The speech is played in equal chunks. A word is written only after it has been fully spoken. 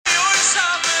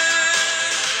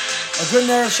A good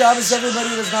Erev Shabbos, everybody.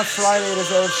 It is not Friday, it is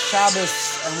Erev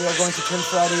Shabbos, and we are going to turn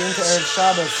Friday into Erev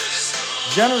Shabbos.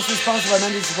 Generously sponsored by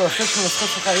Mendy Support Fishman,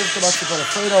 Schutz Chayim Shabbat Support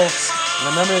Fredo, and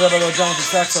the memory of Rabbi John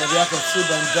Titzak, of Yaakov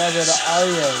Suba, and David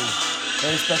Aryeh.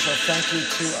 Very special thank you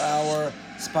to our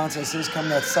sponsors. This is coming,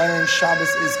 that Siren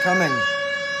Shabbos is coming.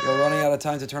 We are running out of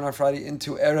time to turn our Friday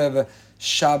into Erev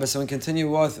Shabbos. And we continue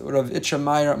with Rav Itcha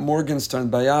Meyer Morgenstern,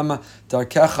 Bayam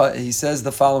Darkecha. He says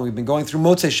the following. We've been going through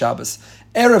Motzei Shabbos.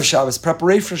 Erev Shabbos,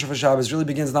 preparation for Shabbos, really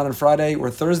begins not on Friday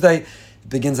or Thursday. It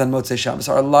begins on Motzei Shabbos.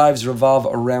 Our lives revolve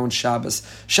around Shabbos.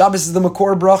 Shabbos is the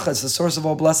Makor Bracha. It's the source of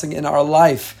all blessing in our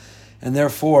life. And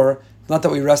therefore, not that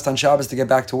we rest on Shabbos to get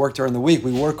back to work during the week.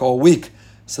 We work all week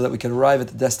so that we can arrive at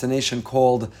the destination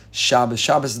called Shabbos.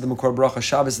 Shabbos is the Makor Bracha.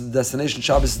 Shabbos is the destination.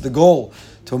 Shabbos is the goal,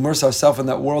 to immerse ourselves in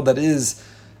that world that is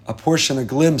a portion, a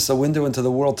glimpse, a window into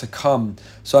the world to come.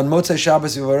 So on Motzei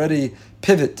Shabbos, we've already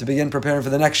pivot to begin preparing for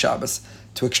the next Shabbos,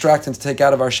 to extract and to take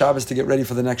out of our Shabbos to get ready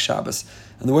for the next Shabbos.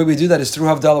 And the way we do that is through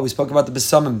Havdalah. We spoke about the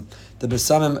Besamim. The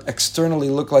Besamim externally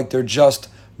look like they're just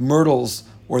myrtles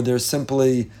or they're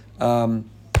simply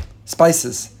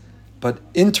spices. But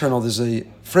internal, there's a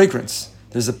fragrance.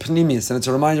 There's a panemius, and it's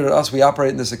a reminder to us we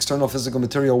operate in this external physical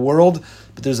material world,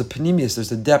 but there's a panemius, there's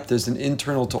a depth, there's an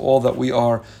internal to all that we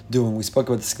are doing. We spoke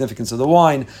about the significance of the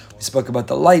wine, we spoke about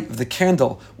the light of the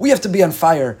candle. We have to be on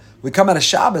fire. We come out of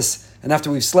Shabbos, and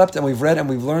after we've slept and we've read and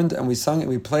we've learned and we sung and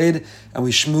we played and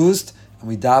we schmoozed and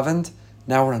we davened,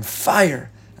 now we're on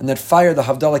fire. And that fire, the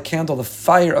Havdalah candle, the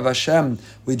fire of Hashem,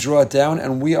 we draw it down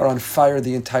and we are on fire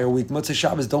the entire week. Motzei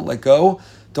Shabbos, don't let go.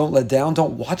 Don't let down,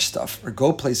 don't watch stuff or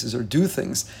go places or do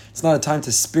things. It's not a time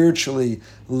to spiritually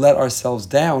let ourselves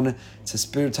down. It's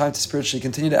a time to spiritually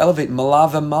continue to elevate.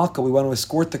 Malava Malka, we want to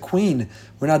escort the queen.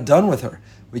 We're not done with her.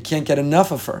 We can't get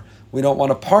enough of her. We don't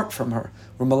want to part from her.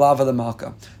 We're Malava the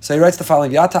Malka. So he writes the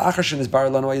following, Yata Acharshin is bar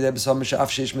lanu ayidei b'sam mishaf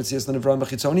sheish mitzias l'nevram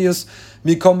b'chitzonius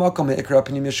mikol makom me'ikra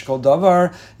p'nim yishkol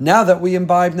davar. Now that we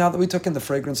imbibe, now that we took in the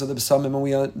fragrance of the Besamim and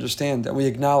we understand and we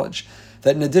acknowledge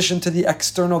that in addition to the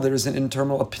external, there is an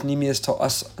internal, a panemius to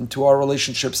us and to our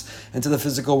relationships and to the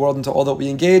physical world and to all that we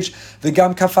engage.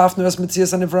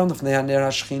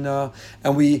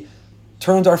 And we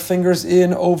turned our fingers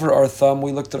in over our thumb.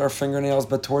 We looked at our fingernails,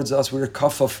 but towards us we were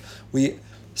kafaf. We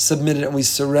submitted and we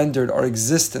surrendered our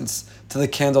existence to the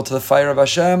candle, to the fire of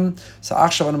Hashem.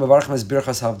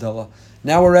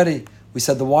 Now we're ready. We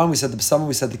said the wine, we said the besamim,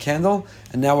 we said the candle,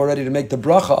 and now we're ready to make the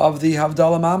bracha of the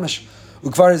Havdalah mamish.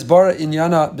 Ukvar is bara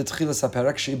inyana betchilas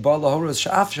haperek sheiba lahoros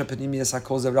she'af she'panimias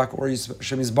hakol zevrak or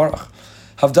Hashem yisbarach.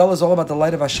 Havdalah is all about the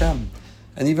light of Hashem,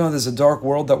 and even though there's a dark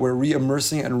world that we're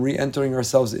re-immersing and re-entering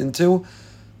ourselves into,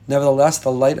 nevertheless,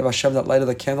 the light of Hashem, that light of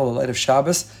the candle, the light of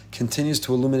Shabbos, continues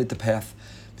to illuminate the path.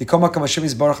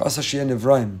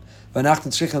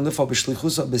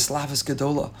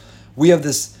 We have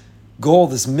this goal,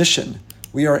 this mission.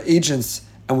 We are agents,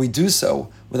 and we do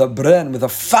so with a bren, with a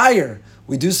fire.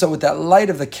 We do so with that light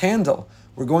of the candle.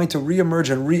 We're going to re-emerge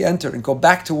and re-enter and go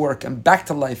back to work and back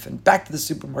to life and back to the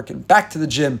supermarket and back to the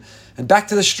gym and back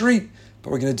to the street.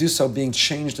 But we're going to do so being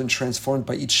changed and transformed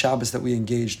by each Shabbos that we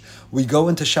engaged. We go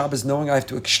into Shabbos knowing I have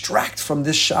to extract from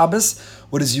this Shabbos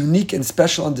what is unique and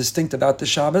special and distinct about the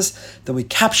Shabbos. Then we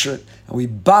capture it and we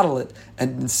bottle it,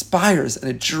 and it inspires and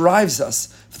it drives us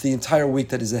for the entire week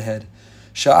that is ahead.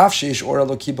 Even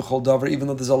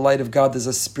though there's a light of God, there's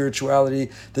a spirituality,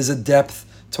 there's a depth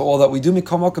to all that we do.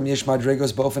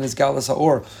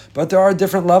 But there are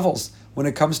different levels when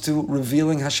it comes to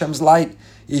revealing Hashem's light.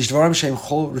 There are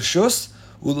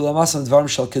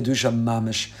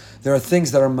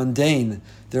things that are mundane,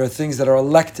 there are things that are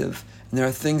elective, and there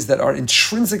are things that are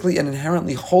intrinsically and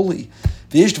inherently holy.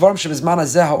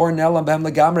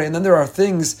 And then there are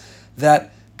things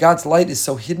that God's light is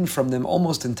so hidden from them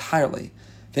almost entirely.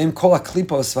 This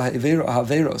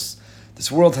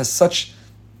world has such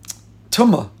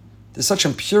tumah, there's such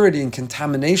impurity and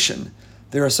contamination.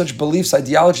 There are such beliefs,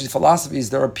 ideologies, philosophies.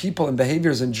 There are people and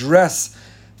behaviors and dress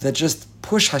that just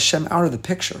push Hashem out of the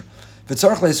picture. And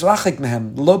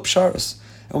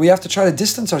we have to try to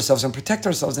distance ourselves and protect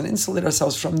ourselves and insulate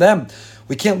ourselves from them.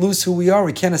 We can't lose who we are.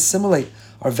 We can't assimilate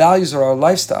our values or our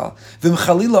lifestyle. But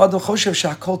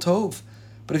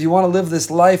if you want to live this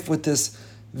life with this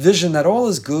vision that all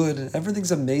is good, everything's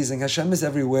amazing, Hashem is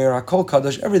everywhere, Hakol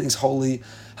Kadosh, everything's holy,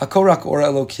 Hakol Rak Ora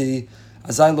Eloki,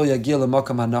 Azai Lo Yagil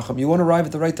L'Makam HaNacham, you won't arrive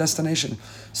at the right destination.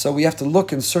 So we have to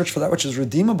look and search for that which is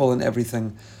redeemable in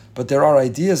everything. But there are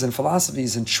ideas and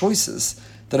philosophies and choices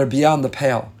that are beyond the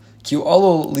pale. Ki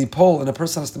olo lipol, and a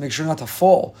person has to make sure not to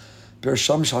fall.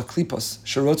 Bersham shal klipos,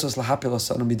 sherotzos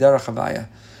lahapilosanu miderach havaya.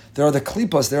 There are the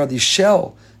klipos, there are the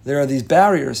shell There are these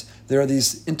barriers, there are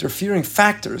these interfering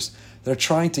factors that are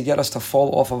trying to get us to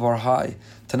fall off of our high,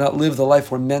 to not live the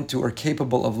life we're meant to or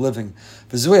capable of living.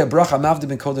 And that's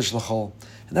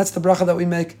the bracha that we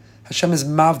make. Hashem is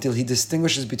mavdil, He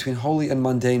distinguishes between holy and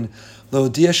mundane. So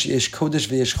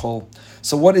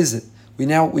what is it?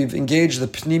 We've engaged the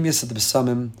pnimius of the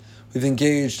besamim, we've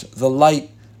engaged the light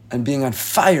and being on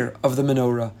fire of the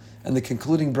menorah. And the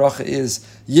concluding bracha is,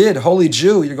 Yid, holy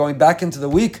Jew, you're going back into the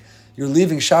week, you're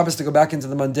leaving Shabbos to go back into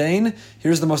the mundane.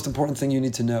 Here's the most important thing you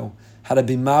need to know. How to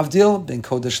be mavdil ben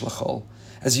kodesh l'chol.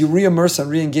 As you re-immerse and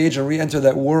re-engage and re-enter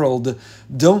that world,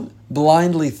 don't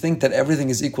blindly think that everything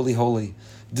is equally holy.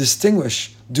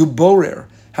 Distinguish, do borer,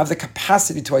 have the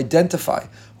capacity to identify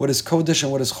what is kodesh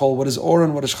and what is chol, what is or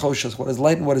and what is choshes, what is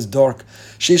light and what is dark.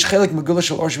 Sheish chelik megula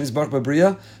shel or shemizbarach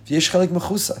b'bria, v'yesh chelik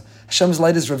mechusa. Hashem's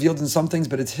light is revealed in some things,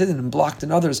 but it's hidden and blocked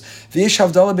in others. V'yesh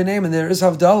havdalah b'neim, and there is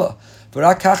havdalah.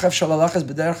 V'rak kachav shalalachas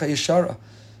b'derech ha'yeshara.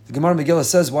 The Gemara Megillah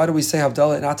says, why do we say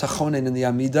havdalah in atachonin in the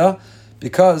Amidah?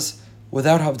 Because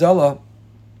without havdalah,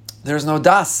 there's no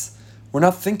das. We're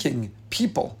not thinking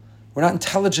people. We're not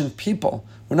intelligent people.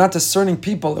 We're not discerning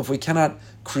people if we cannot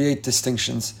create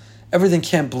distinctions. Everything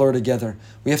can't blur together.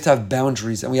 We have to have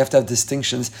boundaries and we have to have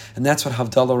distinctions, and that's what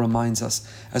Havdalah reminds us.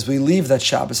 As we leave that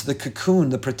Shabbos, the cocoon,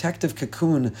 the protective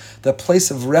cocoon, the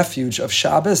place of refuge of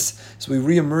Shabbos, as we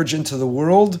re-emerge into the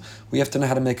world, we have to know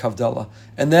how to make Havdalah.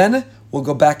 And then we'll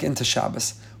go back into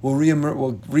Shabbos. We'll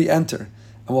re-enter.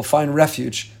 And we'll find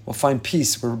refuge, we'll find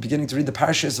peace. We're beginning to read the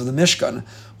parashas of the Mishkan.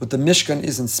 What the Mishkan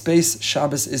is in space,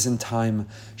 Shabbos is in time.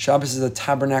 Shabbos is a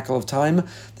tabernacle of time.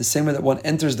 The same way that one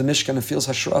enters the Mishkan and feels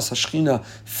Hashras Hashchina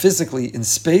physically in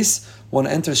space, one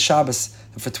enters Shabbos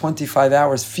and for 25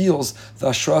 hours feels the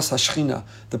Hashras Hashchina,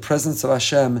 the presence of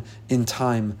Hashem in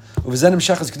time. That's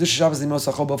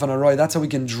how we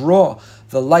can draw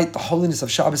the light, the holiness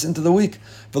of Shabbos into the week.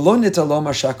 Don't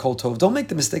make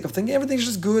the mistake of thinking everything's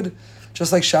just good.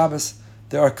 Just like Shabbos,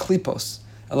 there are klipos.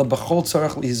 During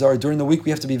the week,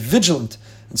 we have to be vigilant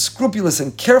and scrupulous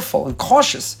and careful and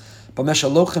cautious. Don't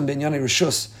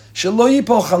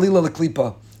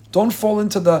fall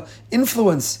into the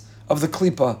influence of the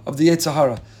klipa, of the Yetzer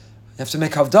Hara. You have to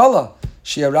make havdalah.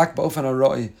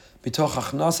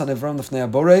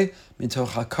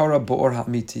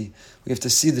 We have to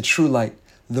see the true light,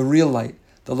 the real light,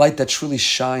 the light that truly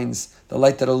shines, the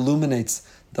light that illuminates,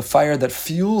 the fire that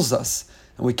fuels us,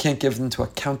 and we can't give into a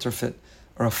counterfeit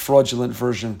or a fraudulent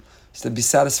version. So to be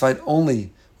satisfied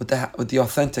only with the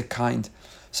authentic kind.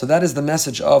 So that is the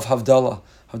message of Havdalah.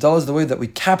 Havdalah is the way that we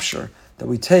capture, that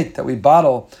we take, that we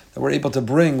bottle, that we're able to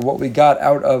bring what we got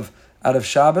out of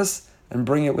Shabbos and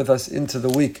bring it with us into the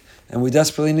week. And we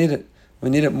desperately need it. We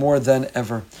need it more than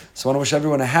ever. So I want to wish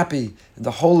everyone a happy and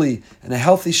a holy and a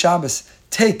healthy Shabbos.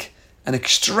 Take and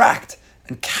extract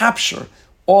and capture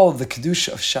all of the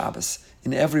Kedusha of Shabbos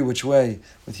in every which way,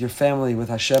 with your family, with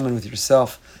Hashem, and with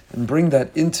yourself, and bring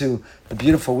that into the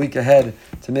beautiful week ahead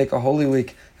to make a holy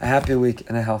week, a happy week,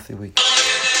 and a healthy week.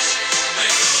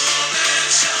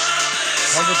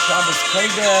 Kavod Shabbos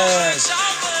Kodesh.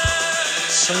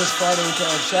 From this Friday into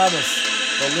our Shabbos,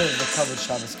 but live the Kavod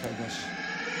Shabbos Kodesh.